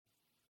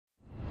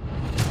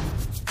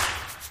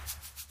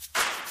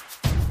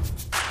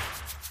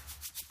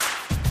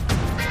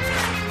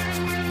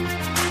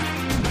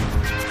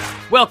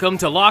Welcome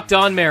to Locked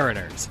On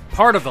Mariners,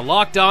 part of the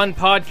Locked On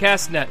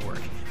Podcast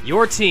Network,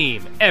 your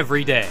team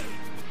every day.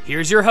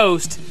 Here's your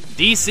host,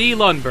 DC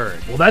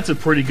Lundberg. Well, that's a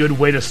pretty good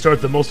way to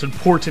start the most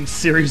important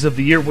series of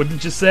the year,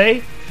 wouldn't you say?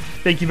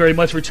 Thank you very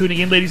much for tuning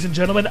in, ladies and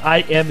gentlemen. I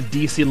am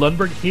DC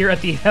Lundberg here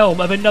at the helm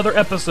of another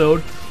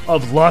episode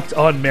of Locked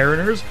On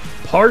Mariners,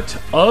 part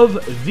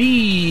of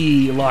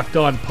the Locked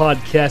On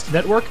Podcast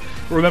Network.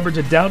 Remember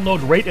to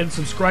download, rate, and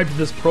subscribe to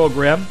this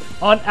program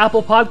on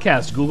Apple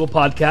Podcasts, Google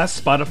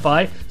Podcasts,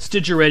 Spotify,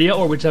 Stitcher Radio,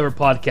 or whichever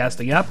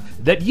podcasting app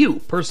that you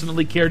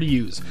personally care to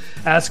use.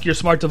 Ask your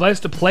smart device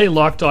to play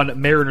Locked On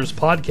Mariners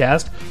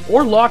Podcast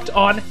or Locked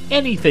On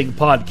Anything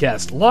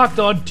Podcast, Locked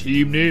On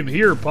Team Name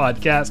Here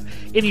Podcast,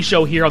 any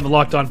show here on the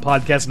Locked On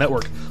Podcast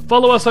Network.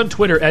 Follow us on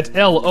Twitter at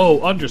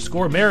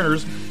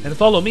LO_Mariners, and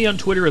follow me on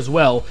Twitter as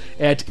well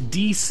at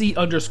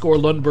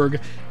DC_Lundberg,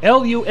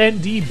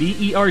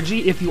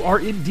 LUNDBERG, if you are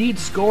indeed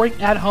scoring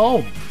at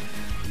home.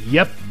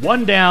 Yep,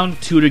 1 down,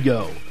 2 to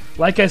go.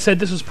 Like I said,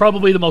 this is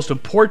probably the most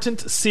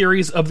important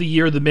series of the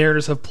year the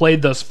Mariners have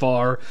played thus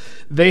far.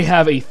 They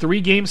have a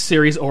 3-game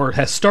series, or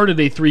has started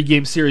a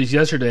 3-game series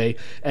yesterday,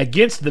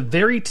 against the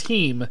very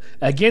team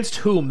against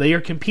whom they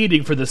are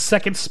competing for the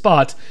second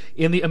spot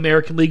in the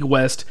American League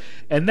West,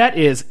 and that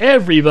is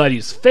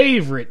everybody's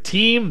favorite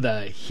team,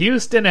 the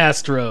Houston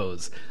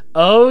Astros.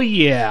 Oh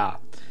yeah.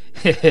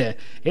 Hey,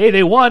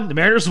 they won. The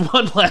Mariners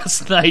won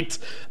last night.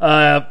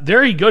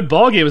 Very good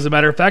ball game, as a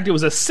matter of fact. It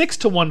was a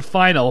 6-1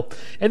 final,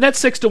 and that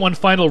 6-1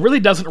 final really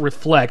doesn't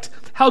reflect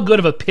how good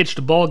of a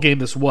pitched ball game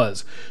this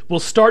was. We'll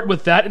start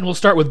with that, and we'll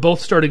start with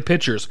both starting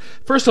pitchers.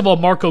 First of all,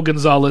 Marco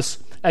Gonzalez.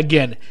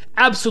 Again,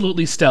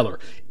 absolutely stellar.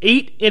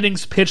 8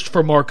 innings pitched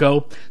for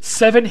Marco,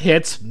 7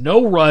 hits,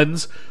 no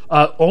runs,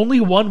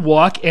 only 1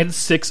 walk, and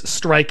 6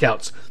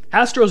 strikeouts.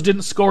 Astros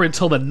didn't score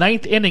until the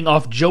 9th inning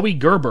off Joey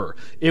Gerber.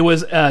 It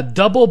was a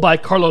double by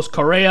Carlos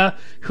Correa,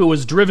 who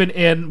was driven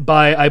in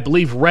by, I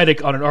believe,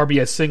 Reddick on an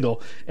RBI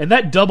single. And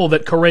that double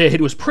that Correa hit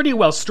was pretty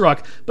well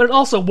struck, but it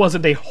also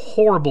wasn't a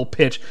horrible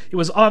pitch. It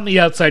was on the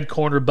outside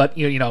corner, but,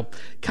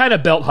 kind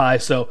of belt high.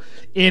 So,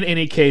 in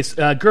any case,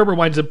 Gerber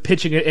winds up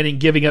pitching an inning,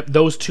 giving up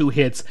those 2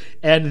 hits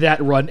and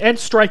that run, and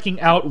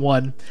striking out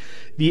 1.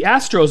 The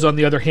Astros, on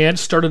the other hand,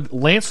 started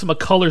Lance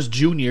McCullers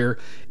Jr.,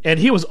 and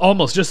he was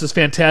almost just as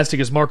fantastic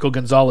as Marco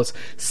Gonzalez.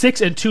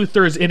 6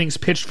 2/3 innings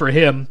pitched for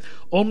him,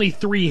 only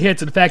 3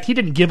 hits. In fact, he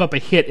didn't give up a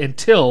hit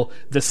until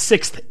the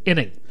 6th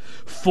inning.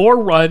 4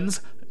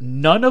 runs,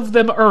 none of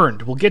them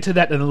earned. We'll get to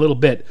that in a little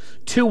bit.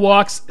 2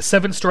 walks,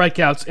 7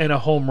 strikeouts, and a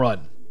home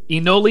run.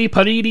 Enoli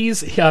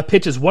Paredes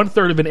pitches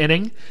 1/3 of an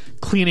inning,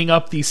 cleaning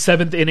up the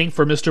 7th inning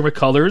for Mr.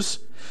 McCullers.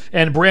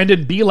 And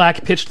Brandon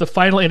Bielak pitched the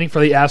final inning for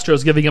the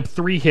Astros, giving up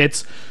 3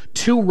 hits,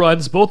 2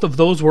 runs. Both of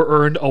those were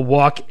earned, a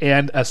walk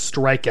and a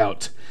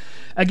strikeout.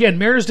 Again,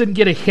 Mariners didn't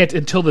get a hit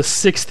until the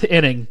 6th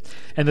inning,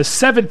 and the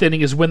 7th inning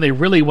is when they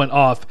really went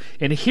off.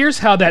 And here's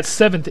how that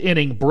 7th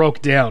inning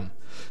broke down.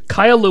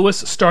 Kyle Lewis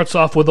starts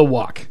off with a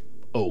walk.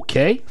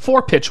 Okay,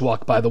 4-pitch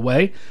walk, by the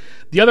way.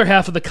 The other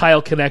half of the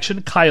Kyle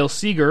connection, Kyle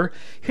Seager,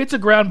 hits a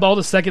ground ball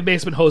to second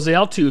baseman Jose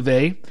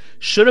Altuve.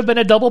 Should have been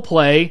a double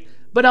play,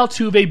 but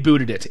Altuve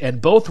booted it,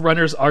 and both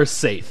runners are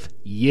safe.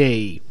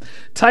 Yay.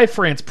 Ty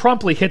France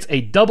promptly hits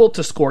a double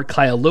to score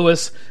Kyle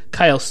Lewis.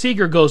 Kyle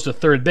Seager goes to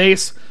third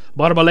base.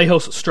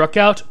 Marmolejos struck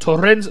out.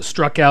 Torrens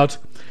struck out.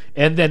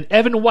 And then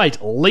Evan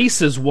White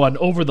laces one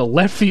over the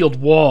left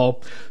field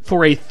wall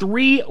for a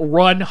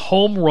 3-run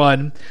home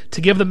run to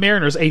give the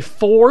Mariners a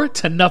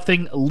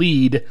 4-0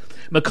 lead.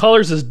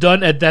 McCullers is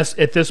done at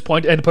this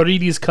point, and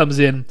Paredes comes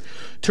in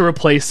to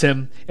replace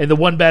him, and the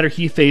one batter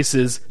he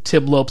faces,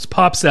 Tim Lopes,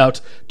 pops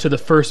out to the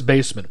first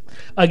baseman.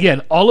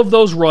 Again, all of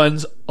those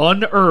runs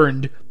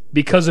unearned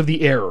because of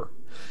the error.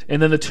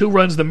 And then the 2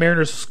 runs the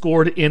Mariners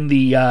scored in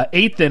the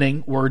 8th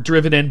inning were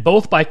driven in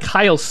both by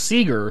Kyle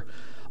Seager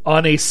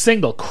on a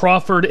single.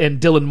 Crawford and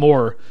Dylan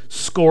Moore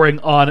scoring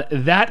on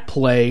that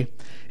play,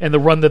 and the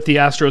run that the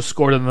Astros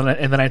scored in the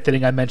 9th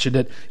inning, I mentioned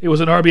it. It was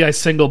an RBI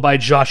single by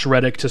Josh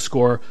Reddick to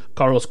score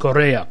Carlos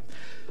Correa.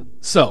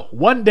 So,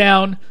 1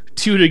 down,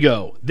 2 to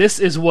go. This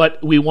is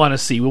what we want to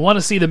see. We want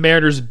to see the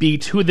Mariners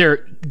beat who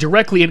they're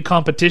directly in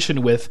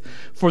competition with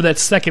for that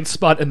second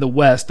spot in the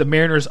West. The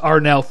Mariners are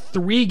now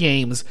 3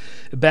 games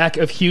back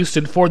of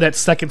Houston for that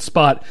second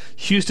spot.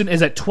 Houston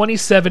is at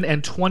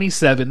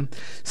 27-27,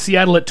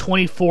 Seattle at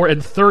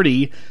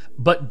 24-30.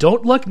 But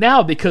don't look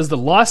now, because the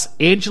Los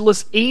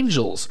Angeles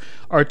Angels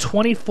are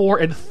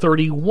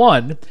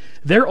 24-31.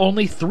 They're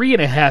only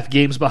 3.5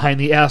 games behind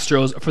the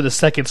Astros for the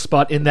second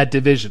spot in that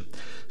division.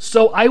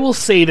 So I will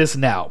say this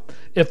now.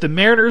 If the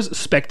Mariners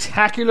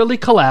spectacularly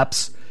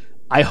collapse,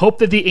 I hope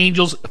that the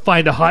Angels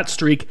find a hot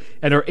streak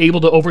and are able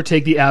to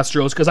overtake the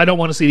Astros, because I don't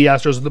want to see the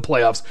Astros in the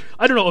playoffs.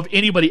 I don't know of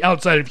anybody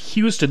outside of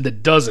Houston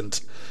that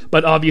doesn't,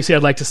 but obviously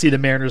I'd like to see the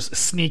Mariners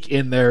sneak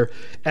in there.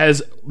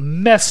 As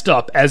messed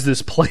up as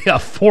this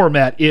playoff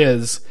format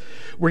is,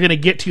 We're going to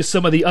get to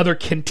some of the other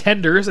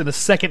contenders in the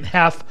second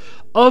half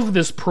of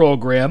this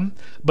program,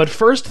 but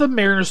first the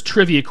Mariners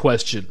trivia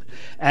question.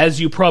 As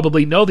you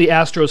probably know, the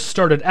Astros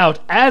started out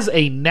as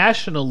a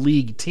National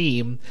League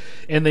team,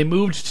 and they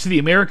moved to the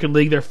American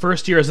League. Their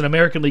first year as an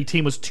American League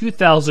team was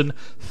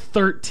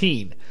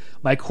 2013.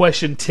 My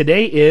question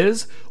today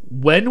is,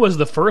 when was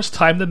the first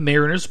time the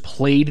Mariners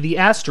played the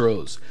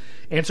Astros?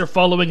 Answer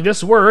following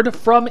this word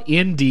from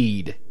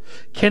Indeed.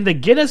 Can the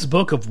Guinness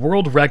Book of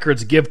World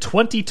Records give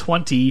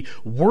 2020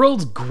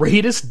 world's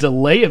greatest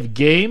delay of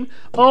game?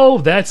 Oh,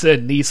 that's a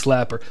knee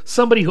slapper.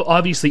 Somebody who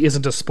obviously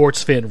isn't a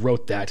sports fan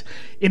wrote that.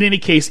 In any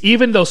case,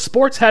 even though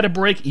sports had a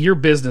break, your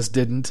business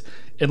didn't,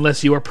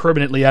 unless you are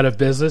permanently out of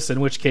business, in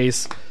which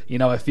case,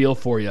 I feel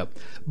for you.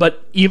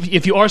 But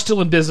if you are still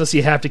in business,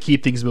 you have to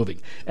keep things moving.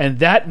 And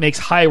that makes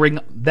hiring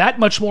that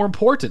much more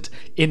important.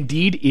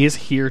 Indeed is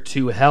here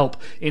to help.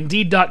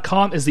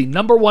 Indeed.com is the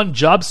 #1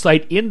 job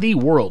site in the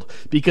world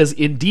because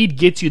Indeed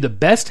gets you the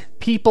best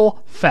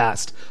people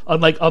fast.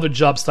 Unlike other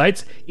job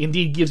sites,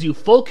 Indeed gives you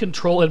full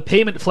control and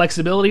payment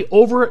flexibility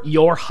over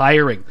your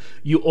hiring.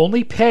 You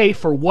only pay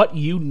for what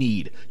you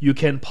need. You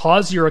can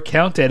pause your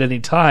account at any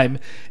time,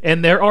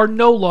 and there are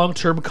no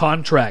long-term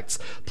contracts.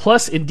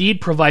 Plus,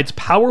 Indeed provides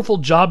powerful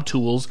job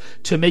tools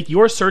to make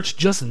your search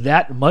just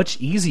that much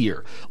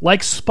easier,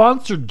 like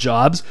sponsored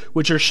jobs,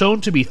 which are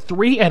shown to be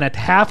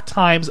 3.5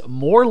 times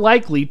more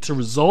likely to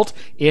result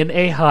in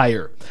a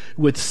hire.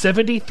 With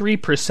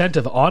 73%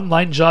 of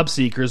online job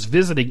seekers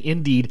visiting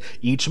Indeed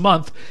each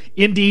month,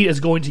 Indeed is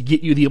going to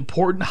get you the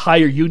important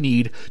hire you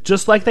need,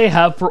 just like they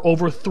have for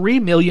over 3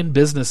 million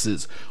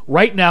businesses.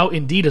 Right now,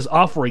 Indeed is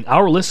offering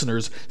our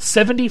listeners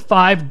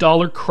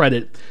 $75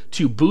 credit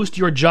to boost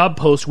your job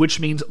post, which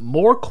means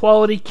more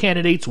quality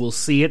candidates will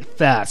see it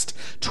fast.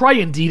 Try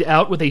Indeed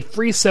out with a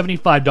free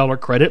 $75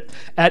 credit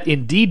at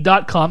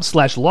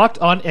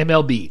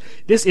Indeed.com/LockedOnMLB.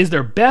 This is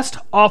their best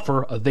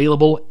offer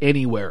available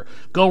anywhere.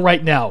 Go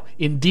right now.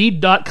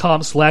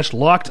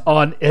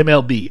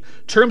 Indeed.com/LockedOnMLB.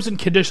 Terms and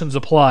conditions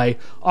apply.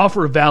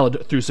 Offer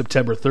valid through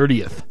September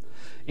 30th.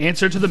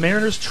 Answer to the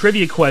Mariners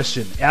trivia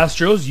question.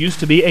 Astros used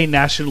to be a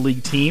National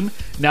League team.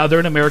 Now they're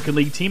an American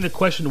League team. The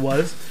question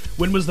was,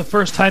 when was the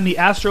first time the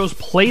Astros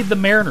played the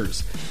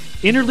Mariners?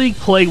 Interleague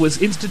play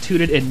was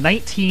instituted in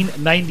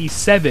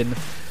 1997,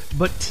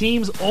 but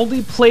teams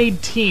only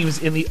played teams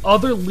in the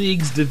other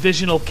league's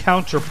divisional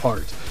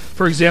counterpart.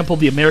 For example,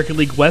 the American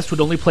League West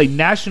would only play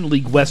National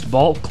League West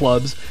ball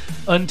clubs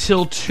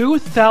until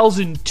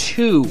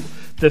 2002,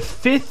 the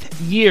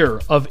 5th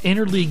year of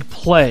interleague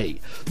play,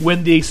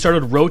 when they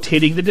started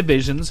rotating the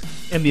divisions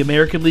and the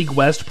American League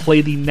West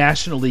played the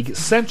National League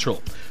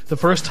Central. The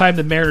first time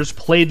the Mariners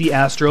played the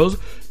Astros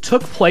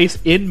took place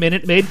in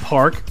Minute Maid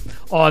Park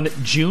on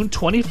June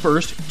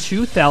 21st,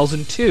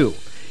 2002.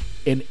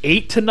 An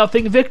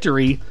 8-0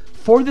 victory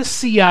for the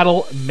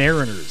Seattle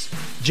Mariners.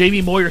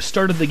 Jamie Moyer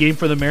started the game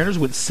for the Mariners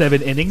with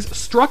 7 innings,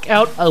 struck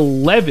out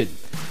 11.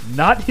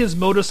 Not his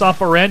modus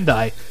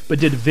operandi, but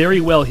did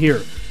very well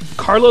here.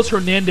 Carlos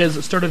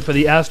Hernandez started for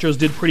the Astros,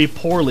 did pretty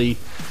poorly,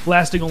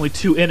 lasting only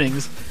 2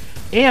 innings.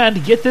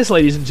 And get this,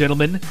 ladies and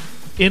gentlemen,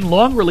 in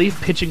long relief,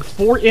 pitching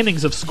 4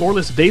 innings of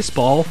scoreless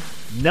baseball,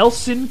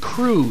 Nelson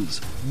Cruz.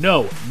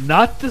 No,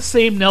 not the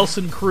same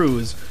Nelson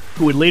Cruz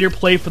who would later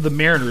play for the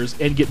Mariners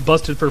and get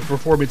busted for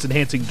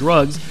performance-enhancing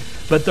drugs,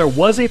 but there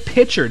was a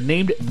pitcher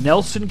named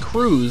Nelson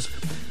Cruz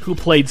who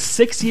played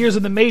 6 years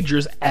in the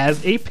majors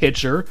as a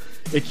pitcher,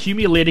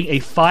 accumulating a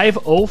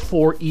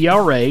 5.04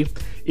 ERA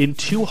in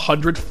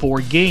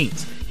 204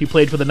 games. He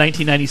played for the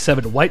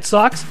 1997 White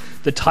Sox,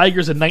 the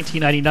Tigers in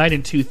 1999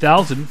 and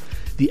 2000,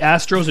 the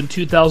Astros in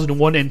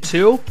 2001 and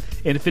 2,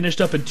 and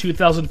finished up in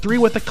 2003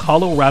 with the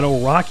Colorado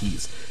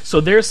Rockies.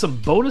 So there's some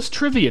bonus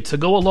trivia to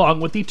go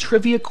along with the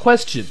trivia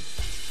question.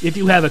 If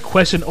you have a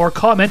question or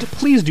comment,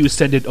 please do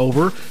send it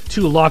over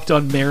to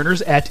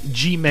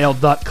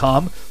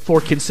lockedonmariners@gmail.com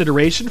for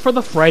consideration for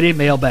the Friday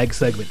mailbag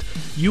segment.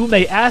 You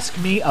may ask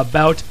me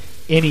about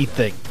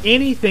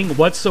anything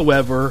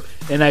whatsoever,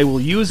 and I will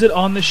use it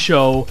on the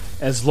show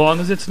as long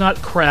as it's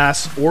not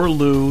crass or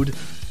lewd.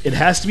 It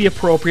has to be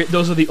appropriate.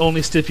 Those are the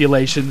only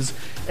stipulations.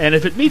 And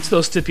if it meets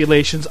those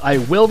stipulations, I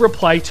will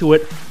reply to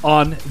it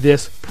on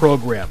this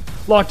program.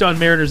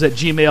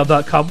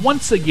 LockedOnMariners@gmail.com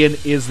once again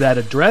is that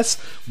address.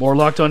 More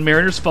Locked On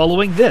Mariners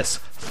following this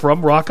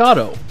from Rock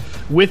Auto.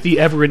 With the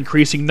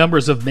ever-increasing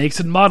numbers of makes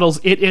and models,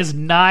 it is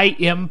nigh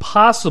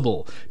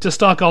impossible to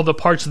stock all the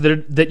parts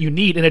that you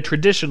need in a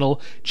traditional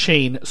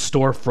chain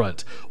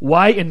storefront.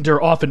 Why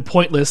endure often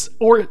pointless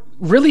or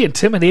really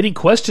intimidating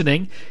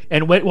questioning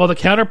and wait while the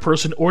counter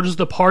person orders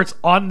the parts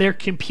on their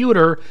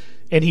computer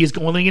and he's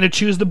only going to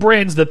choose the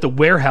brands that the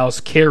warehouse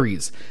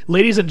carries?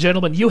 Ladies and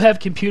gentlemen, you have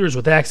computers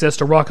with access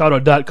to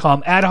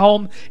rockauto.com at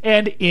home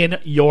and in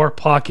your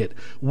pocket.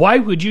 Why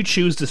would you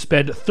choose to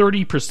spend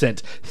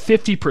 30%,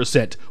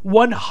 50%,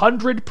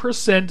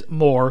 100%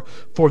 more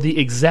for the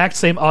exact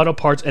same auto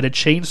parts at a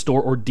chain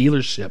store or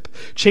dealership?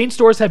 Chain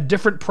stores have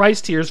different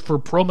price tiers for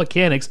pro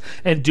mechanics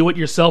and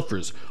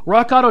do-it-yourselfers.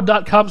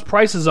 RockAuto.com's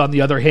prices, on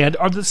the other hand,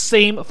 are the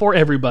same for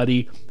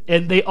everybody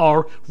and they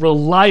are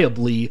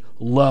reliably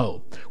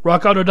low.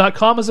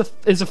 RockAuto.com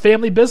is a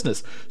family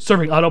business,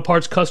 serving auto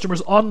parts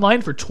customers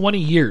online for 20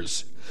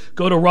 years.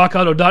 Go to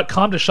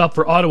RockAuto.com to shop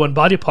for auto and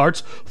body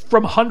parts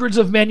from hundreds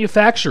of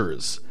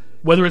manufacturers.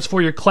 Whether it's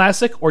for your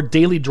classic or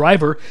daily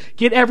driver,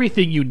 get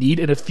everything you need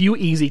in a few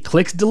easy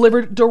clicks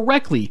delivered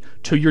directly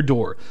to your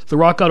door. The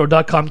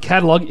RockAuto.com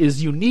catalog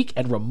is unique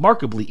and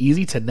remarkably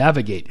easy to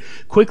navigate.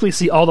 Quickly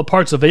see all the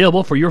parts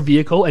available for your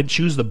vehicle and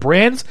choose the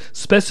brands,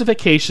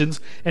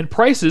 specifications, and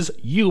prices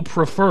you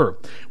prefer.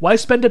 Why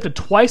spend up to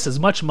twice as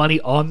much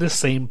money on the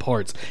same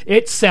parts?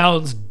 It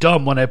sounds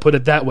dumb when I put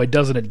it that way,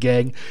 doesn't it,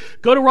 gang?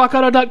 Go to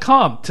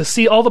RockAuto.com to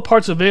see all the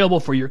parts available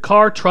for your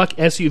car, truck,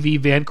 SUV,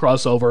 van,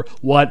 crossover,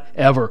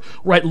 whatever.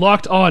 Right,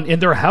 Locked On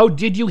in their How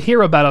Did You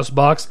Hear About Us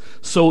box,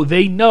 so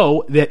they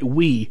know that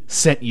we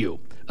sent you.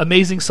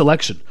 Amazing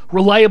selection,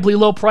 reliably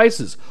low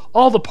prices,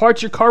 all the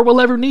parts your car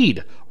will ever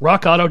need.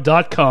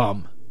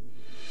 RockAuto.com.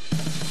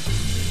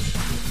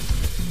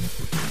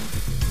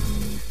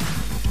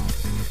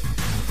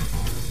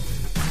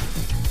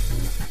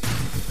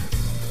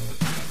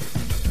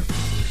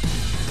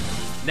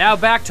 Now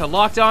back to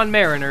Locked On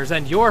Mariners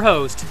and your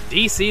host,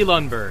 DC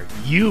Lundberg.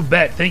 You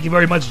bet. Thank you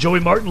very much, Joey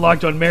Martin.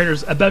 Locked On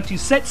Mariners about to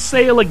set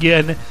sail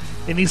again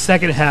in the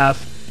second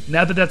half.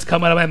 Now that that's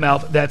come out of my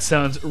mouth, that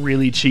sounds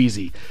really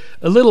cheesy.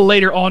 A little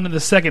later on in the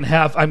second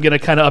half, I'm going to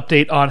kind of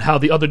update on how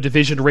the other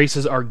division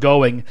races are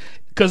going,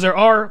 because there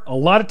are a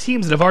lot of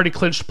teams that have already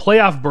clinched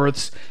playoff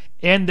berths,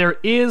 and there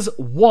is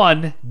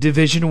one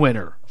division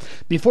winner.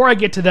 Before I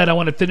get to that, I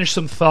want to finish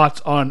some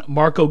thoughts on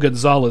Marco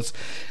Gonzalez.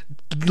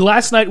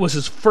 Last night was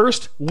his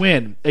first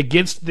win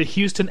against the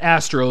Houston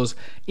Astros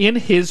in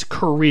his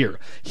career.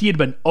 He had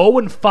been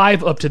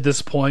 0-5 up to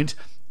this point.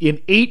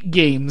 In 8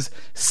 games,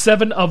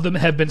 7 of them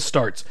have been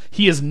starts.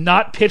 He has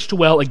not pitched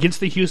well against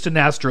the Houston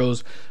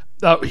Astros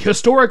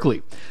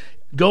historically.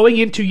 Going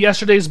into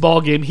yesterday's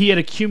ballgame, he had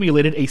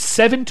accumulated a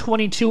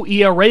 7.22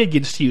 ERA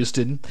against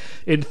Houston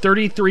in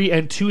 33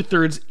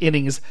 2/3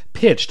 innings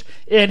pitched.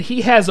 And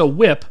he has a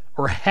whip,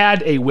 or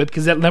had a whip,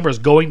 because that number is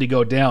going to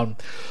go down,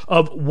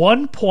 of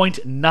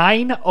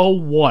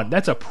 1.901.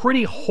 That's a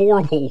pretty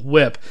horrible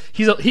whip.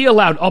 He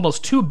allowed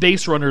almost 2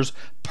 base runners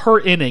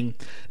per inning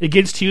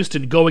against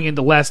Houston going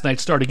into last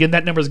night's start. Again,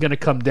 that number is going to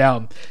come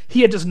down.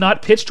 He had just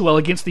not pitched well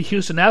against the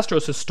Houston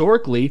Astros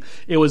historically.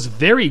 It was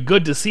very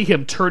good to see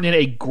him turn in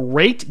a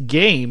great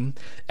game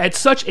at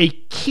such a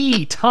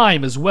key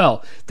time as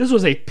well. This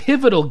was a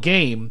pivotal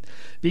game,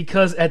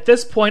 because at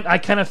this point, I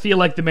kind of feel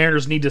like the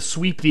Mariners need to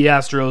sweep the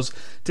Astros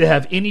to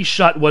have any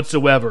shot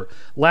whatsoever.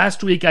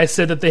 Last week, I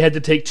said that they had to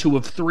take 2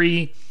 of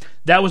 3.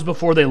 That was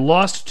before they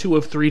lost 2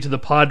 of 3 to the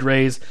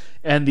Padres,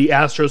 and the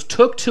Astros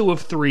took 2 of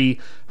 3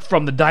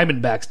 from the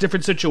Diamondbacks.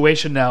 Different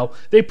situation now.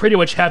 They pretty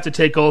much have to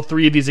take all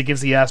 3 of these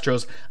against the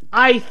Astros,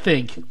 I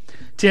think,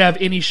 to have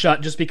any shot,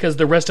 just because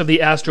the rest of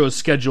the Astros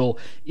schedule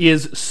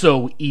is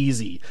so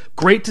easy.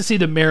 Great to see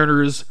the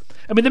Mariners.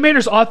 I mean, the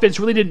Mariners' offense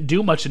really didn't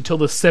do much until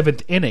the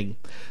 7th inning.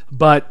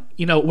 But,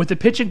 with a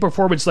pitching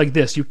performance like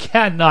this, you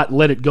cannot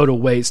let it go to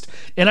waste.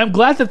 And I'm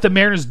glad that the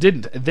Mariners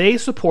didn't. They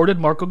supported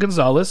Marco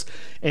Gonzalez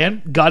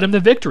and got him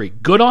the victory.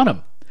 Good on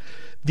him.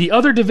 The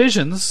other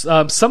divisions,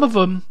 some of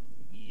them,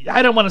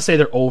 I don't want to say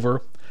they're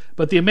over,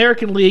 but the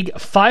American League,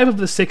 5 of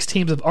the 6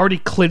 teams have already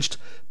clinched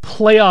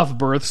playoff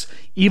berths,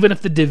 even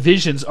if the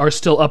divisions are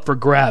still up for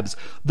grabs.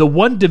 The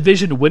one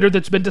division winner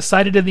that's been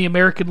decided in the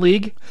American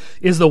League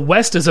is the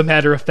West, as a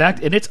matter of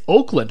fact, and it's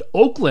Oakland.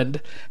 Oakland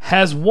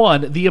has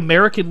won the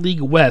American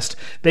League West.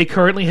 They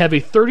currently have a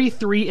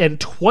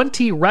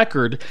 33-20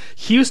 record.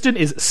 Houston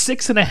is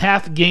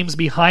 6.5 games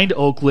behind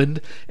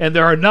Oakland, and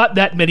there are not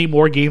that many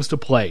more games to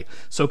play.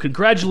 So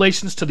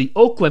congratulations to the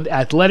Oakland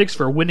Athletics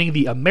for winning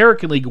the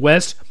American League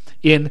West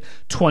in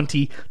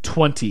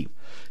 2020.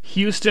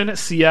 Houston,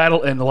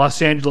 Seattle, and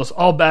Los Angeles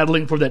all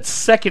battling for that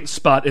second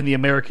spot in the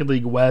American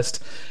League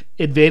West.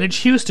 Advantage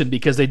Houston,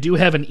 because they do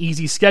have an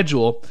easy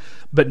schedule,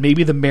 but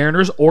maybe the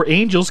Mariners or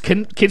Angels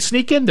can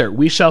sneak in there.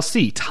 We shall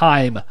see.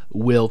 Time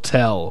will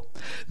tell.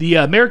 The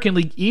American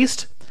League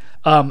East,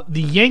 the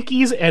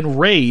Yankees and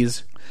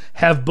Rays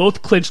have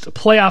both clinched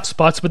playoff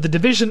spots, but the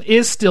division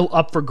is still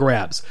up for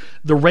grabs.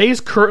 The Rays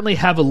currently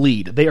have a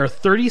lead. They are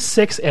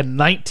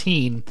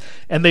 36-19,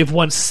 and they've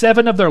won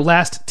 7 of their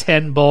last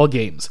 10 ball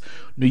games.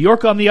 New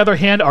York, on the other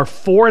hand, are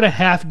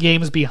 4.5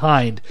 games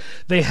behind.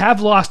 They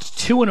have lost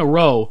 2 in a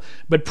row,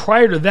 but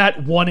prior to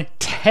that, won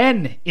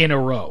 10 in a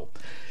row.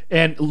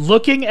 And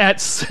looking at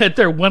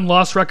their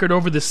win-loss record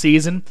over the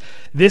season,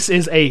 this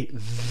is a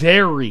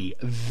very,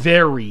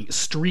 very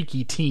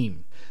streaky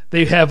team.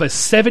 They have a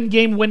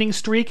 7-game winning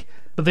streak,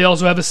 but they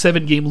also have a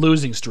 7-game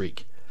losing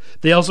streak.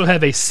 They also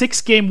have a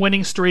 6-game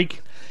winning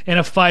streak and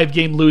a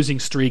 5-game losing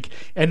streak,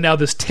 and now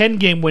this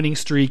 10-game winning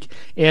streak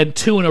and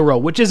 2 in a row,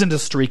 which isn't a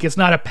streak. It's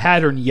not a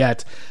pattern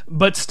yet,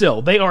 but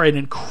still, they are an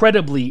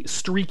incredibly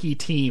streaky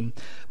team.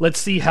 Let's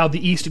see how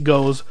the East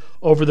goes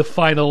over the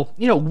final,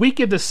 week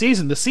of the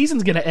season. The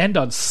season's going to end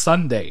on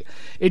Sunday.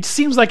 It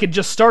seems like it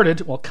just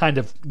started, well, kind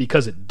of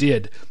because it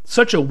did.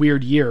 Such a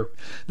weird year.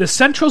 The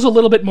Central's a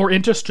little bit more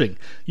interesting.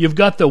 You've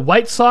got the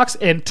White Sox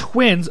and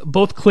Twins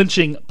both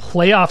clinching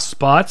playoff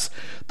spots.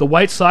 The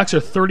White Sox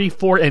are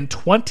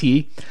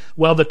 34-20,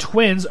 while the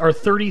Twins are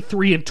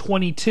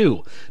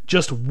 33-22.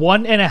 Just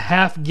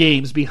 1.5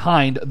 games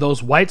behind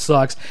those White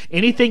Sox.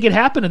 Anything can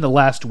happen in the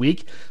last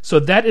week, so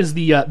that's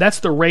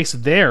the race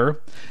there.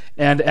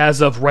 And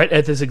as of right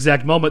at this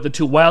exact moment, the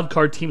two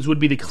wildcard teams would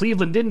be the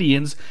Cleveland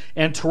Indians,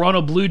 and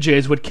Toronto Blue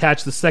Jays would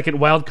catch the second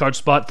wildcard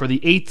spot for the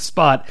 8th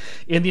spot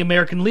in the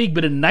American League.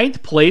 But in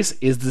 9th place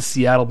is the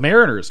Seattle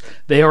Mariners.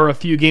 They are a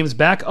few games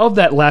back of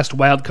that last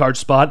wildcard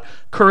spot,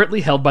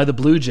 currently held by the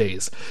Blue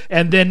Jays.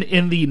 And then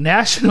in the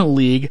National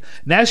League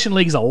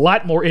is a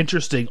lot more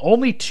interesting.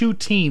 Only 2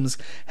 teams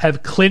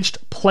have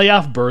clinched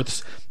playoff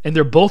berths, and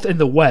they're both in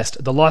the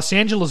West. The Los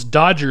Angeles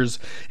Dodgers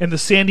and the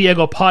San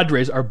Diego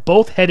Padres are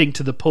both heading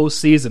to the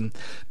postseason.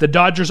 The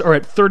Dodgers are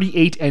at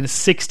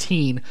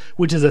 38-16,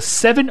 which is a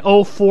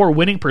 .704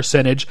 winning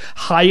percentage,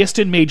 highest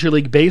in Major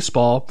League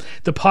Baseball.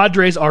 The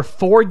Padres are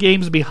 4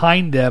 games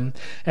behind them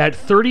at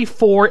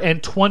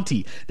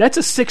 34-20. That's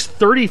a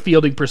 .630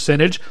 fielding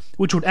percentage,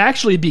 which would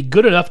actually be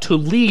good enough to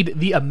lead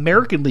the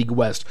American League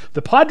West.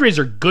 The Padres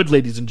are good,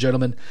 ladies and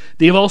gentlemen.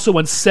 They've also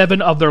won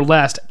 7 of their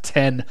last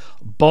 10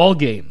 ball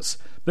games.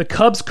 The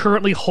Cubs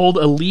currently hold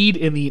a lead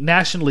in the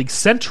National League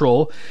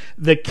Central.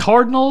 The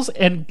Cardinals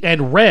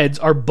and Reds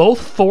are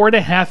both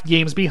 4.5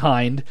 games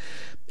behind,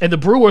 and the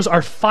Brewers are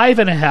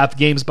 5.5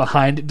 games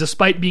behind,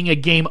 despite being a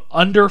game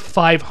under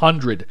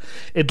 500.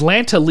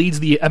 Atlanta leads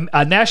the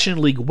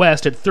National League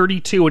West at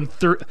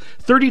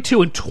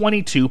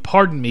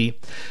 32-22.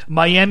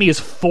 Miami is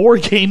 4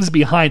 games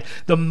behind.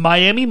 The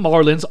Miami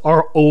Marlins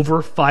are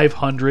over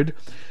 500.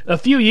 A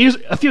few years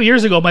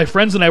ago, my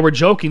friends and I were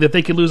joking that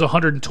they could lose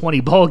 120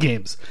 ball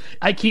games.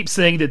 I keep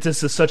saying that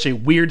this is such a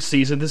weird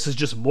season. This is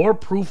just more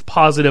proof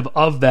positive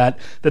of that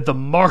the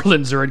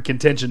Marlins are in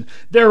contention.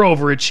 They're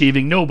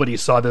overachieving. Nobody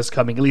saw this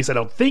coming. At least I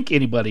don't think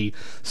anybody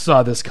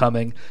saw this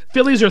coming.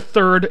 Phillies are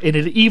third in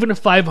an even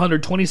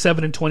 500,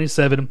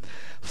 27-27,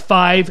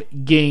 5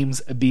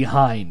 games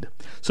behind.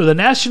 So the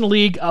National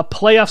League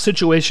playoff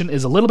situation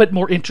is a little bit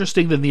more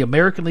interesting than the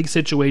American League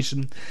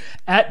situation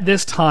at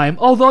this time.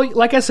 Although,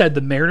 like I said, the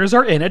Mariners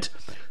are in it.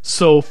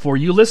 So for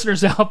you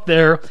listeners out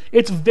there,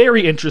 it's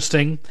very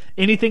interesting.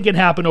 Anything can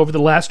happen over the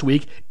last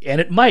week,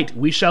 and it might.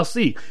 We shall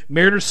see.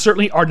 Mariners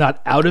certainly are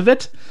not out of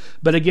it.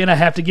 But again, I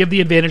have to give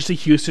the advantage to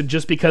Houston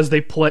just because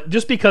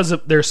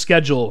of their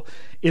schedule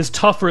is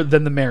tougher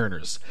than the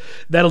Mariners.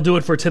 That'll do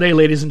it for today,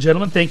 ladies and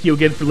gentlemen. Thank you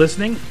again for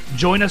listening.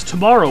 Join us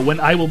tomorrow when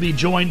I will be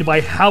joined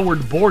by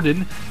Howard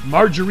Borden,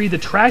 Marjorie the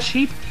Trash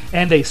Heap,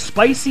 and a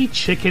spicy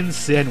chicken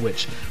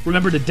sandwich.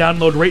 Remember to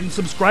download, rate, and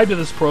subscribe to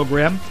this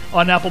program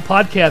on Apple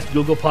Podcasts,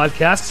 Google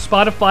Podcasts,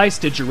 Spotify,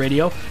 Stitcher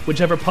Radio,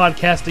 whichever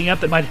podcasting app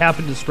that might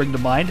happen to spring to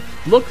mind.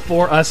 Look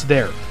for us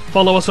there.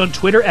 Follow us on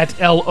Twitter at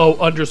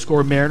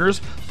 @LO_Mariners.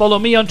 Follow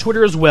me on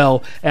Twitter as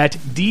well at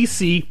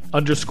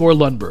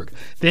DC_Lundberg.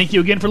 Thank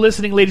you again for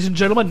listening, ladies and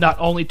gentlemen, not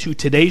only to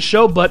today's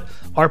show, but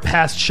our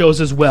past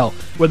shows as well.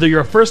 Whether you're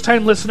a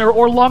first-time listener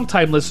or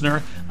long-time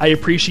listener, I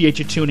appreciate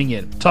you tuning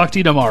in. Talk to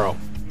you tomorrow.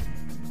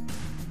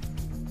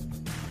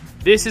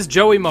 This is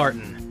Joey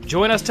Martin.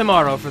 Join us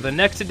tomorrow for the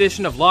next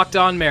edition of Locked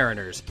On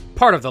Mariners,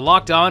 part of the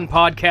Locked On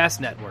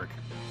Podcast Network.